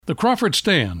The Crawford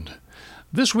Stand.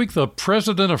 This week, the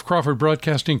president of Crawford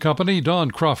Broadcasting Company, Don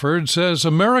Crawford, says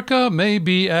America may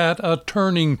be at a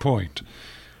turning point,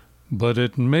 but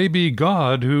it may be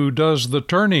God who does the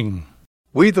turning.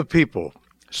 We the people,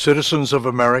 citizens of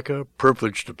America,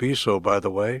 privileged to be so, by the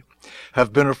way,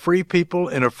 have been a free people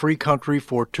in a free country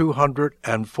for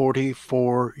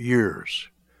 244 years.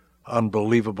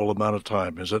 Unbelievable amount of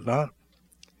time, is it not?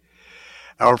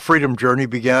 Our freedom journey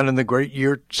began in the great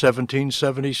year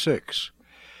 1776.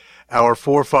 Our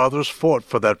forefathers fought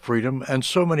for that freedom, and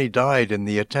so many died in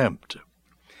the attempt.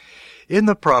 In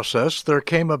the process, there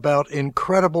came about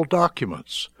incredible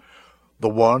documents. The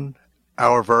one,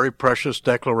 our very precious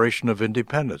Declaration of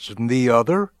Independence, and the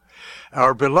other,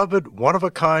 our beloved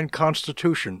one-of-a-kind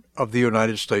Constitution of the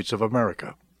United States of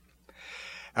America.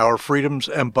 Our freedoms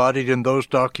embodied in those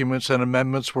documents and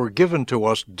amendments were given to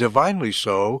us divinely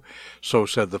so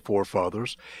said the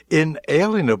forefathers,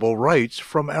 inalienable rights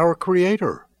from our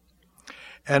Creator,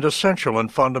 and essential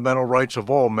and fundamental rights of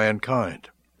all mankind.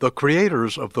 The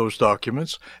creators of those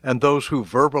documents and those who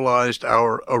verbalized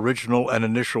our original and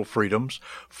initial freedoms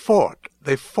fought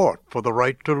for the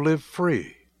right to live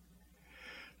free.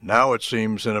 Now it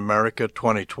seems in America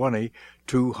 2020,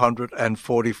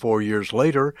 244 years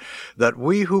later, that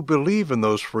we who believe in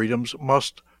those freedoms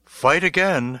must fight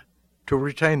again to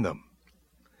retain them.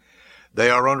 They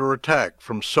are under attack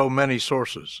from so many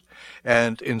sources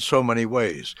and in so many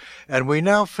ways, and we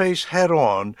now face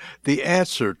head-on the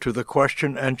answer to the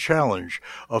question and challenge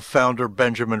of founder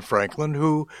Benjamin Franklin,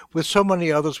 who, with so many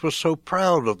others, was so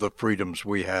proud of the freedoms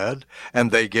we had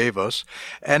and they gave us,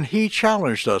 and he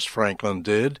challenged us, Franklin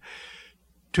did,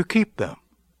 to keep them.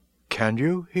 Can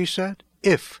you, he said,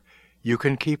 if you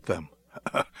can keep them?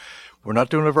 We're not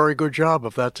doing a very good job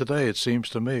of that today, it seems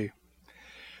to me.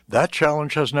 That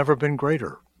challenge has never been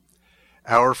greater.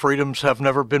 Our freedoms have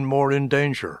never been more in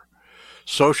danger.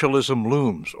 Socialism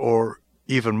looms, or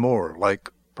even more, like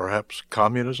perhaps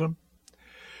communism.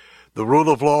 The rule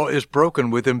of law is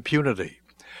broken with impunity.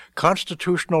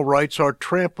 Constitutional rights are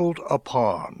trampled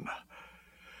upon.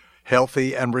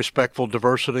 Healthy and respectful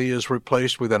diversity is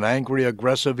replaced with an angry,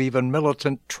 aggressive, even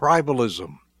militant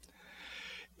tribalism.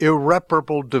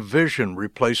 Irreparable division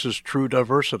replaces true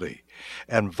diversity,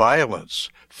 and violence,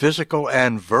 physical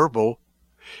and verbal,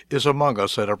 is among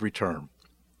us at every turn.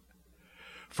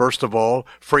 First of all,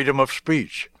 freedom of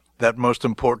speech, that most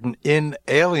important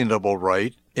inalienable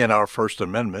right in our First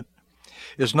Amendment,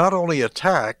 is not only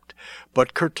attacked,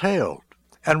 but curtailed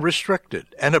and restricted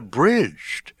and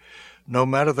abridged, no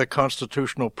matter the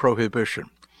constitutional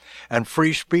prohibition, and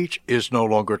free speech is no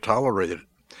longer tolerated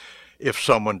if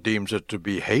someone deems it to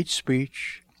be hate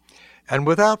speech. And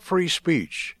without free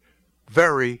speech,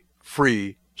 very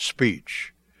free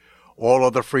speech, all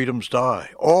other freedoms die.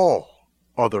 All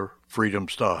other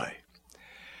freedoms die.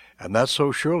 And that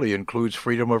so surely includes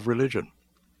freedom of religion.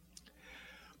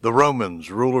 The Romans,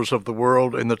 rulers of the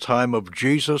world in the time of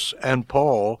Jesus and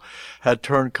Paul, had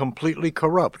turned completely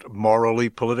corrupt morally,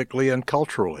 politically, and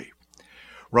culturally.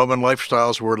 Roman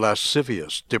lifestyles were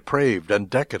lascivious, depraved, and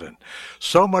decadent,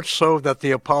 so much so that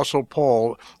the Apostle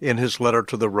Paul, in his letter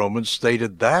to the Romans,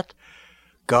 stated that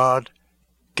God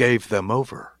gave them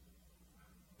over.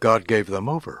 God gave them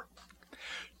over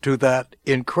to that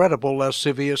incredible,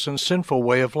 lascivious, and sinful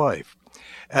way of life,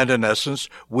 and in essence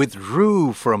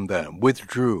withdrew from them,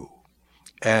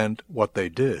 and what they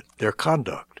did, their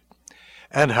conduct,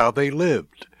 and how they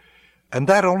lived. And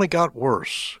that only got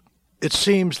worse. It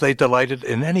seems they delighted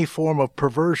in any form of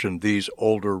perversion, these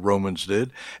older Romans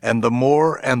did, and the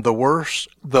more and the worse,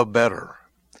 the better.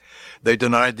 They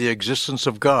denied the existence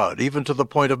of God, even to the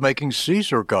point of making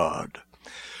Caesar God.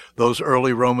 Those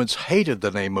early Romans hated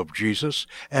the name of Jesus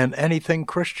and anything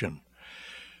Christian.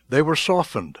 They were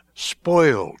softened,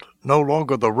 spoiled, no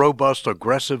longer the robust,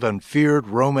 aggressive, and feared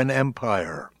Roman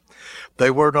Empire.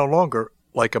 They were no longer,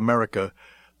 like America,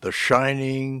 the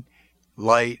shining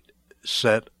light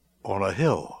set on a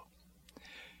hill,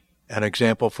 an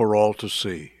example for all to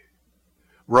see.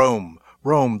 Rome,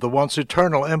 the once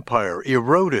eternal empire,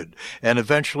 eroded and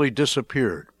eventually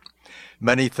disappeared.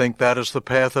 Many think that is the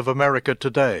path of America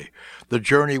today, the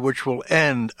journey which will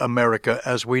end America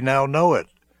as we now know it.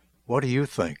 What do you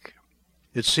think?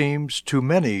 It seems to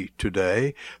many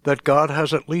today that God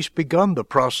has at least begun the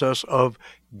process of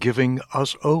giving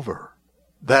us over.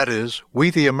 That is, we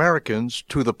the Americans,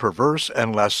 to the perverse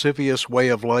and lascivious way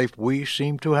of life we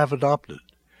seem to have adopted.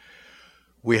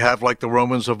 We have, like the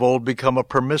Romans of old, become a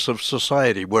permissive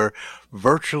society where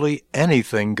virtually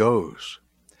anything goes.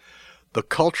 The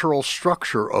cultural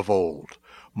structure of old,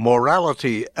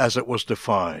 morality as it was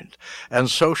defined, and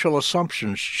social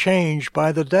assumptions change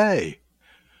by the day.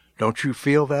 Don't you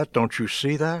feel that? Don't you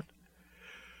see that?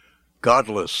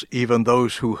 Godless, even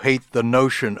those who hate the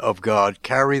notion of God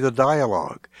carry the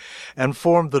dialogue and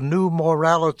form the new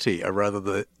morality, or rather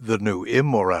the new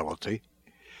immorality.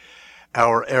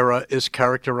 Our era is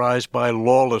characterized by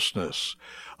lawlessness,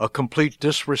 a complete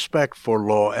disrespect for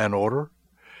law and order,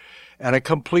 and a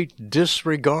complete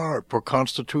disregard for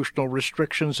constitutional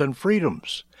restrictions and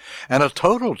freedoms, and a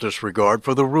total disregard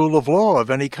for the rule of law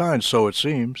of any kind, so it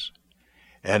seems.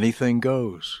 Anything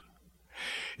goes.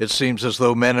 It seems as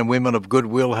though men and women of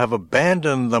goodwill have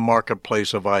abandoned the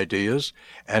marketplace of ideas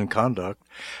and conduct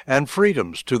and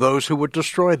freedoms to those who would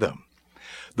destroy them.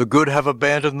 The good have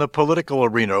abandoned the political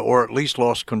arena, or at least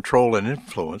lost control and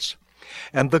influence,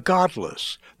 and the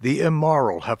godless, the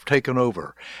immoral, have taken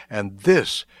over, and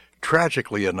this,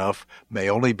 tragically enough, may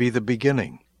only be the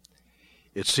beginning.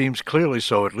 It seems clearly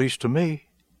so, at least to me,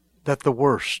 that the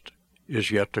worst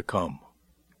is yet to come.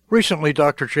 Recently,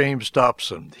 Dr. James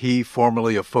Dobson, he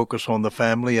formerly of Focus on the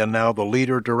Family and now the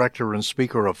leader, director, and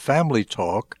speaker of Family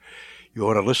Talk, you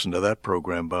ought to listen to that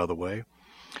program, by the way,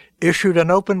 issued an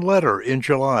open letter in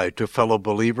July to fellow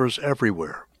believers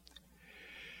everywhere.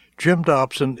 Jim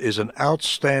Dobson is an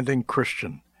outstanding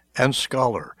Christian and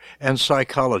scholar and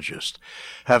psychologist,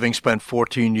 having spent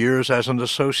 14 years as an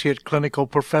associate clinical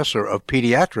professor of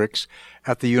pediatrics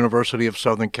at the University of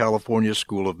Southern California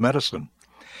School of Medicine,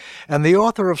 and the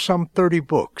author of some 30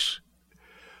 books.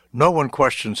 No one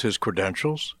questions his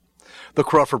credentials. The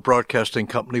Crawford Broadcasting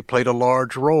Company played a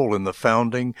large role in the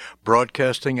founding,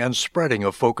 broadcasting, and spreading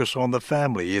of Focus on the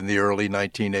Family in the early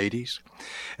 1980s,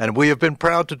 and we have been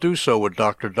proud to do so with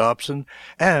Dr. Dobson,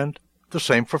 and the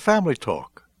same for Family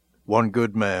Talk. One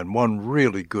good man, one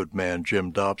really good man,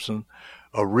 Jim Dobson,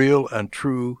 a real and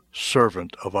true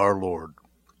servant of our Lord.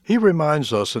 He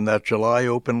reminds us in that July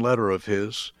open letter of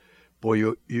his, boy,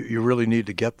 you really need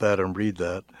to get that and read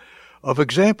that, of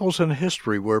examples in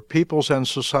history where peoples and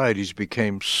societies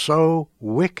became so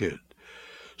wicked,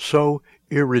 so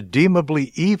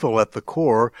irredeemably evil at the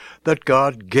core, that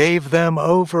God gave them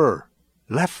over,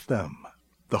 left them.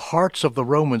 The hearts of the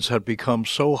Romans had become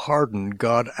so hardened,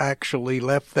 God actually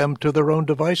left them to their own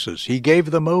devices. He gave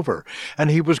them over,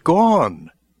 and he was gone.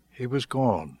 He was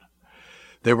gone.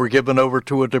 They were given over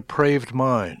to a depraved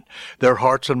mind. Their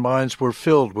hearts and minds were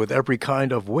filled with every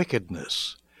kind of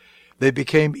wickedness. They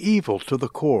became evil to the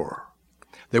core.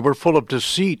 They were full of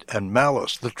deceit and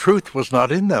malice. The truth was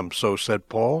not in them, so said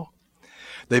Paul.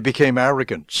 They became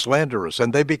arrogant, slanderous,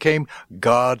 and they became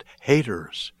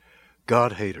God-haters.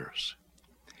 God-haters.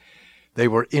 They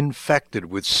were infected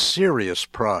with serious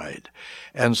pride,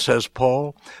 and, says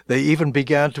Paul, they even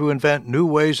began to invent new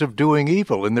ways of doing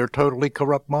evil in their totally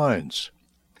corrupt minds.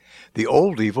 The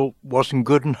old evil wasn't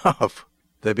good enough.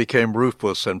 They became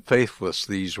ruthless and faithless,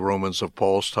 these Romans of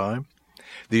Paul's time.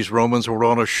 These Romans were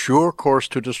on a sure course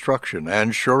to destruction,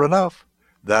 and sure enough,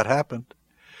 that happened.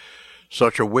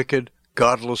 Such a wicked,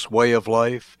 godless way of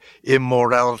life,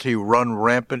 immorality run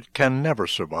rampant, can never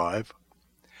survive.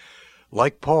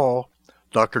 Like Paul,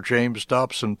 Dr. James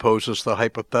Dobson poses the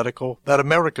hypothetical that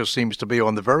America seems to be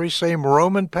on the very same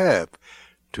Roman path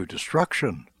to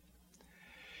destruction.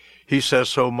 He says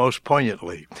so most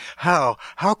poignantly. How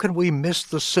can we miss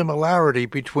the similarity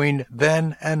between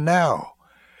then and now?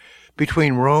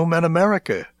 Between Rome and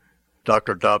America?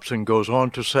 Dr. Dobson goes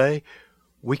on to say,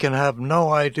 we can have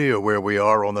no idea where we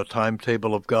are on the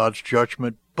timetable of God's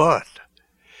judgment, but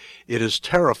it is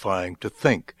terrifying to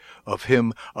think of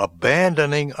him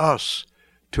abandoning us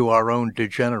to our own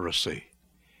degeneracy.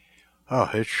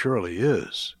 It surely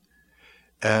is.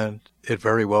 And it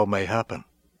very well may happen.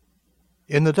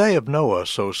 In the day of Noah,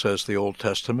 so says the Old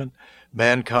Testament,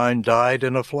 mankind died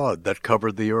in a flood that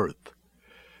covered the earth.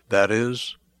 That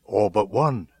is, all but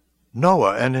one,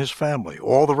 Noah and his family,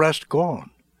 all the rest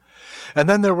gone. And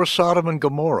then there were Sodom and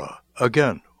Gomorrah,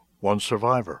 again, one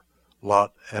survivor,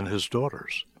 Lot and his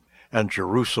daughters. And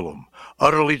Jerusalem,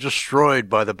 utterly destroyed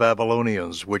by the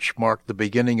Babylonians, which marked the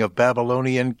beginning of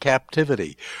Babylonian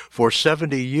captivity for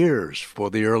 70 years for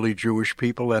the early Jewish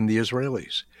people and the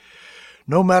Israelis.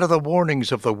 No matter the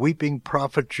warnings of the weeping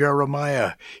prophet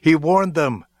Jeremiah, he warned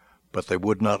them, but they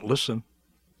would not listen.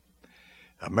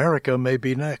 America may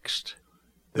be next.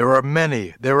 There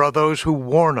are those who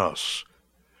warn us,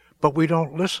 but we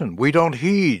don't listen. We don't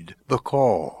heed the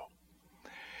call.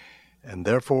 And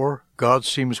therefore, God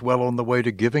seems well on the way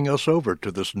to giving us over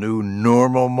to this new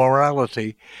normal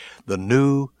morality, the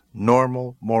new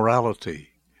normal morality,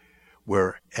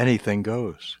 where anything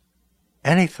goes.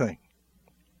 Anything.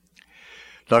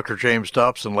 Dr. James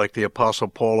Dobson, like the Apostle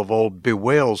Paul of old,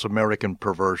 bewails American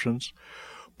perversions,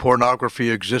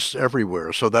 Pornography exists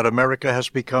everywhere, so that America has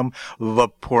become the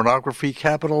pornography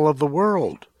capital of the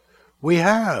world. We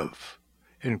have.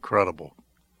 Incredible.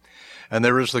 And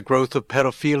there is the growth of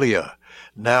pedophilia,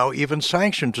 now even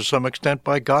sanctioned to some extent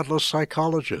by godless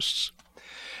psychologists.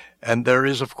 And there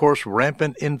is, of course,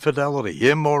 rampant infidelity,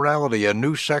 immorality, and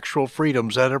new sexual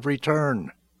freedoms at every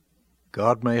turn.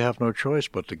 God may have no choice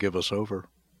but to give us over.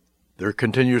 There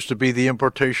continues to be the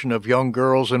importation of young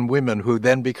girls and women who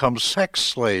then become sex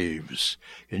slaves.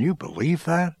 Can you believe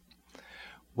that?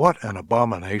 What an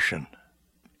abomination.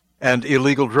 And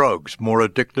illegal drugs, more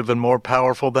addictive and more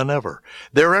powerful than ever.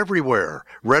 They're everywhere,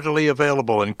 readily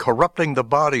available, and corrupting the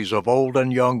bodies of old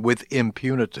and young with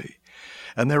impunity.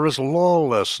 And there is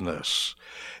lawlessness,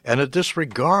 and a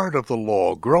disregard of the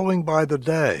law growing by the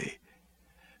day.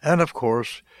 And, of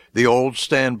course, the old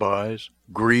standbys,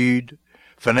 greed,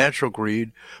 financial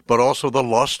greed, but also the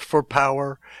lust for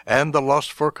power and the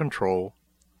lust for control,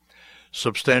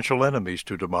 substantial enemies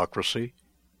to democracy,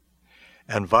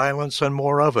 and violence and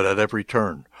more of it at every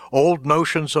turn. Old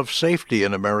notions of safety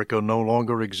in America no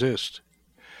longer exist.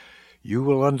 You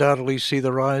will undoubtedly see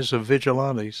the rise of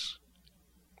vigilantes.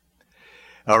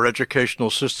 Our educational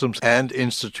systems and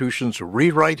institutions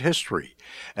rewrite history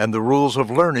and the rules of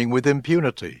learning with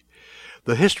impunity.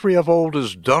 The history of old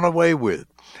is done away with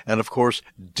and, of course,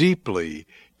 deeply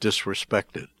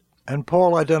disrespected. And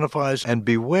Paul identifies and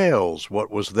bewails what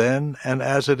was then and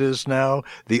as it is now,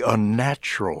 the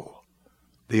unnatural.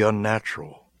 The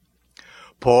unnatural.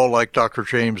 Paul, like Dr.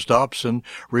 James Dobson,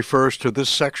 refers to this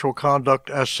sexual conduct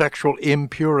as sexual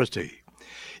impurity.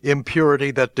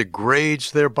 Impurity that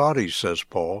degrades their bodies, says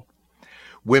Paul.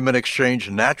 Women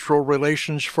exchange natural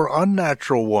relations for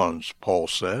unnatural ones, Paul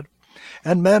said.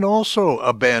 And men also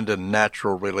abandon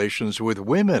natural relations with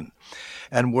women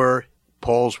and were,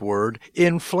 Paul's word,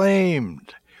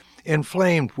 inflamed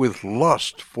with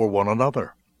lust for one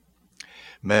another.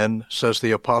 Men, says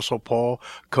the Apostle Paul,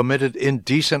 committed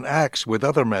indecent acts with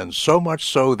other men, so much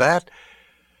so that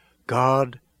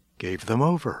God gave them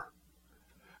over.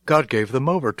 God gave them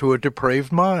over to a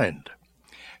depraved mind.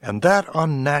 And that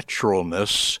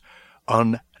unnaturalness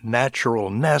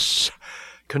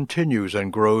continues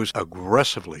and grows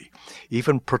aggressively,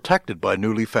 even protected by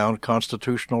newly found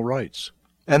constitutional rights.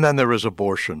 And then there is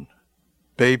abortion,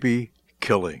 baby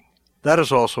killing. That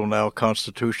is also now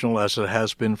constitutional, as it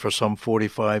has been for some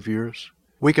 45 years.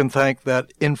 We can thank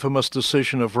that infamous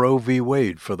decision of Roe v.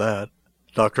 Wade for that.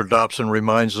 Dr. Dobson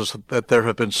reminds us that there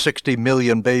have been 60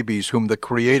 million babies whom the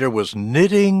Creator was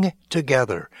knitting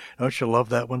together. Don't you love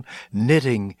that one?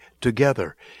 Knitting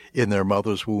together in their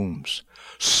mother's wombs.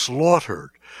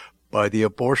 Slaughtered by the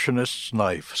abortionist's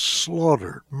knife.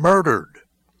 Slaughtered. Murdered.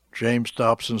 James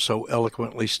Dobson so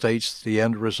eloquently states the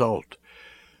end result.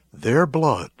 Their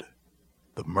blood,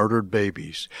 the murdered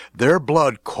babies, their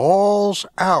blood calls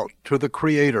out to the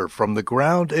Creator from the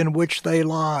ground in which they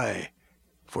lie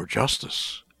for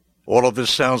justice. All of this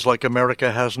sounds like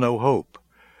America has no hope.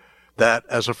 That,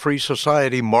 as a free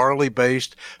society, morally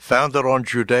based, founded on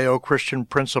Judeo-Christian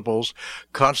principles,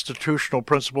 constitutional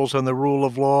principles, and the rule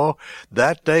of law,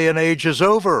 that day and age is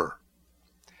over.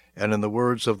 And in the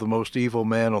words of the most evil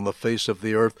man on the face of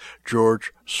the earth,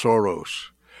 George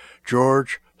Soros,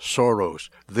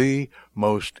 the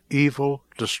most evil,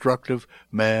 destructive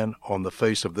man on the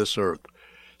face of this earth,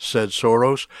 said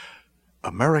Soros,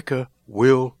 America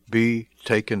will be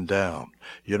taken down.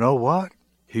 You know what?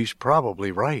 He's probably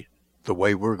right, the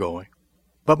way we're going.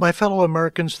 But my fellow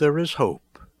Americans, there is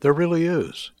hope. There really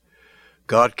is.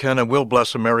 God can and will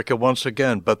bless America once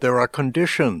again, but there are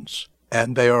conditions,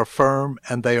 and they are firm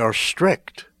and they are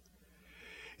strict.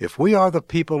 If we are the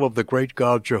people of the great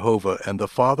God Jehovah and the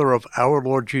Father of our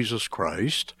Lord Jesus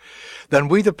Christ, then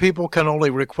we the people can only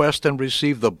request and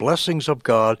receive the blessings of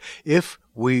God if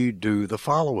we do the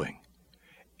following.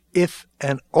 If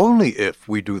and only if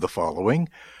we do the following.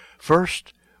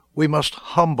 First, we must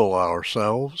humble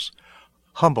ourselves,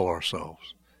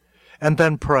 and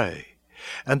then pray,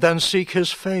 and then seek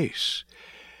His face,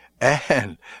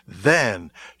 and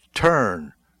then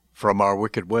turn from our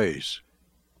wicked ways.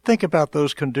 Think about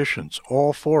those conditions,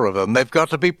 all four of them. They've got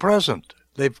to be present.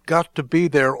 They've got to be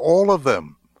there, all of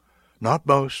them. Not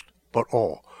most, but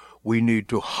all. We need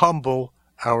to humble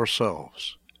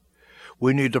ourselves.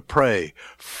 We need to pray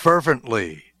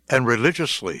fervently and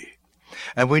religiously.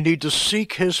 And we need to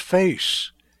seek His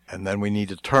face. And then we need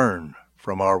to turn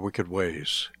from our wicked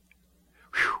ways.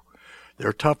 Whew.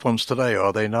 They're tough ones today,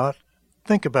 are they not?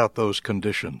 Think about those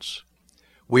conditions.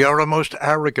 We are a most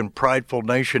arrogant, prideful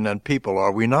nation and people,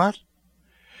 are we not?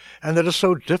 And it is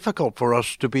so difficult for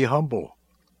us to be humble.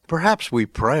 Perhaps we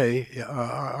pray,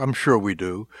 I'm sure we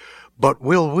do, But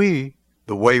will we,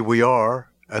 the way we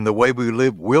are and the way we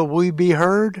live, will we be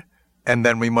heard? And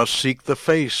then we must seek the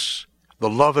face, the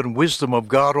love and wisdom of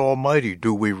God Almighty.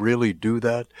 Do we really do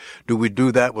that? Do we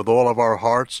do that with all of our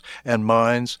hearts and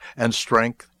minds and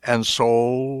strength and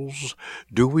souls?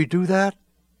 Do we do that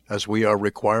as we are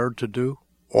required to do?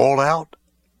 All out?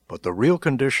 But the real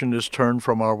condition is turn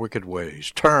from our wicked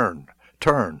ways. Turn.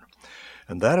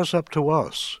 And that is up to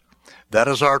us. That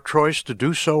is our choice to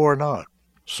do so or not.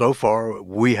 So far,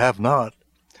 we have not.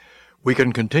 We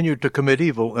can continue to commit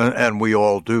evil, and we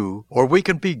all do, or we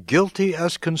can be guilty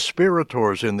as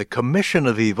conspirators in the commission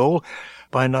of evil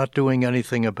by not doing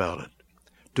anything about it,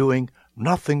 doing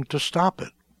nothing to stop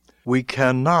it. We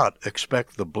cannot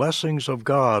expect the blessings of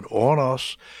God on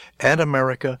us and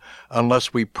America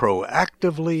unless we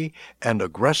proactively and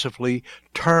aggressively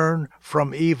turn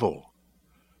from evil.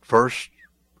 First,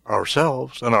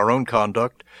 ourselves and our own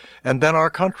conduct, and then our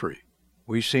country.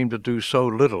 We seem to do so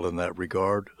little in that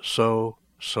regard, so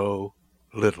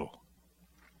little.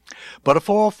 But if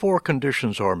all four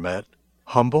conditions are met,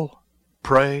 humble,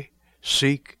 pray,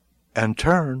 seek, and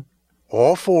turn,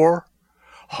 all four,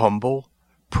 humble,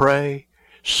 pray,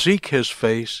 seek his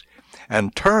face,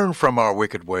 and turn from our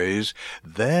wicked ways,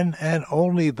 then and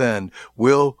only then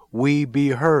will we be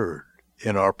heard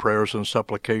in our prayers and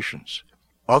supplications.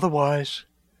 Otherwise,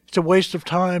 it's a waste of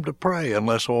time to pray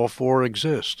unless all four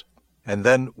exist. And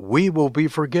then we will be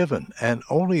forgiven, and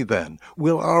only then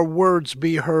will our words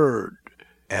be heard.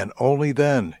 And only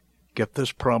then, get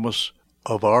this promise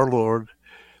of our Lord,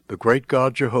 the great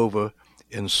God Jehovah,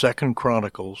 in 2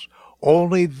 Chronicles,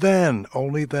 only then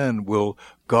will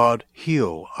God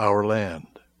heal our land.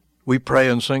 We pray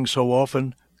and sing so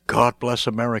often, God bless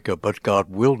America, but God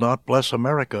will not bless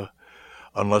America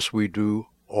unless we do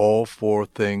all four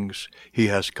things he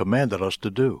has commanded us to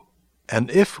do.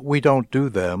 And if we don't do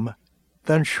them,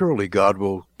 then surely God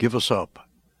will give us up.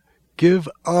 Give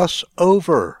us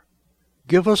over.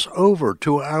 Give us over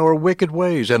to our wicked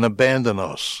ways and abandon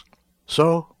us.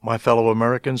 So, my fellow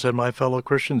Americans and my fellow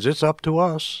Christians, it's up to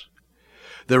us.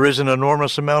 There is an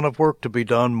enormous amount of work to be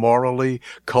done morally,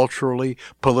 culturally,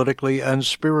 politically, and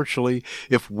spiritually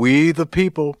if we, the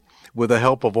people, with the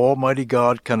help of Almighty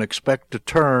God, can expect to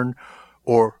turn,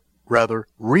 or rather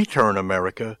return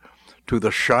America, to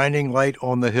the shining light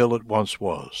on the hill it once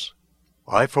was.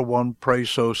 I, for one, pray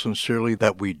so sincerely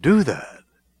that we do that,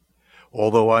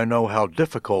 although I know how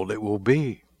difficult it will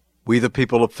be. We, the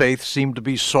people of faith, seem to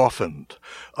be softened,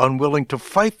 unwilling to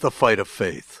fight the fight of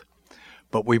faith.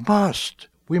 But we must.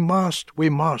 We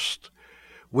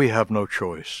have no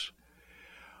choice.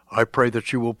 I pray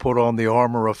that you will put on the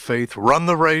armor of faith, run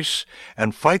the race,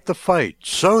 and fight the fight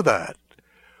so that,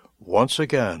 once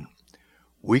again,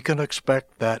 we can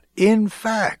expect that, in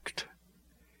fact,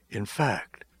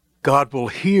 God will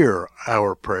hear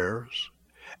our prayers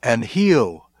and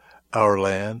heal our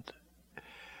land,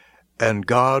 and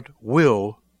God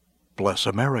will bless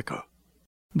America.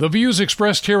 The views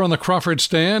expressed here on the Crawford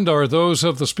Stand are those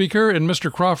of the speaker, and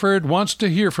Mr. Crawford wants to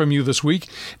hear from you this week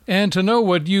and to know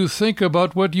what you think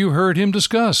about what you heard him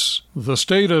discuss, the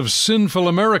state of sinful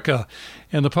America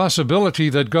and the possibility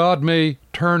that God may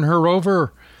turn her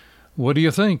over. What do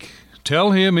you think?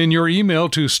 Tell him in your email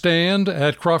to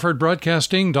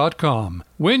stand@crawfordbroadcasting.com.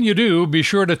 When you do, be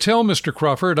sure to tell Mr.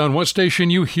 Crawford on what station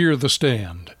you hear the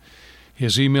Stand.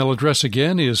 His email address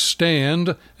again is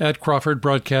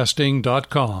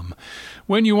stand@crawfordbroadcasting.com.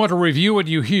 When you want to review what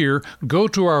you hear, go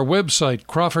to our website,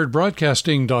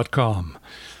 crawfordbroadcasting.com.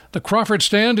 The Crawford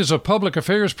Stand is a public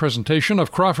affairs presentation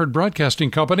of Crawford Broadcasting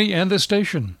Company and this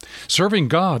station, serving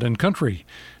God and country.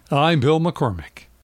 I'm Bill McCormick.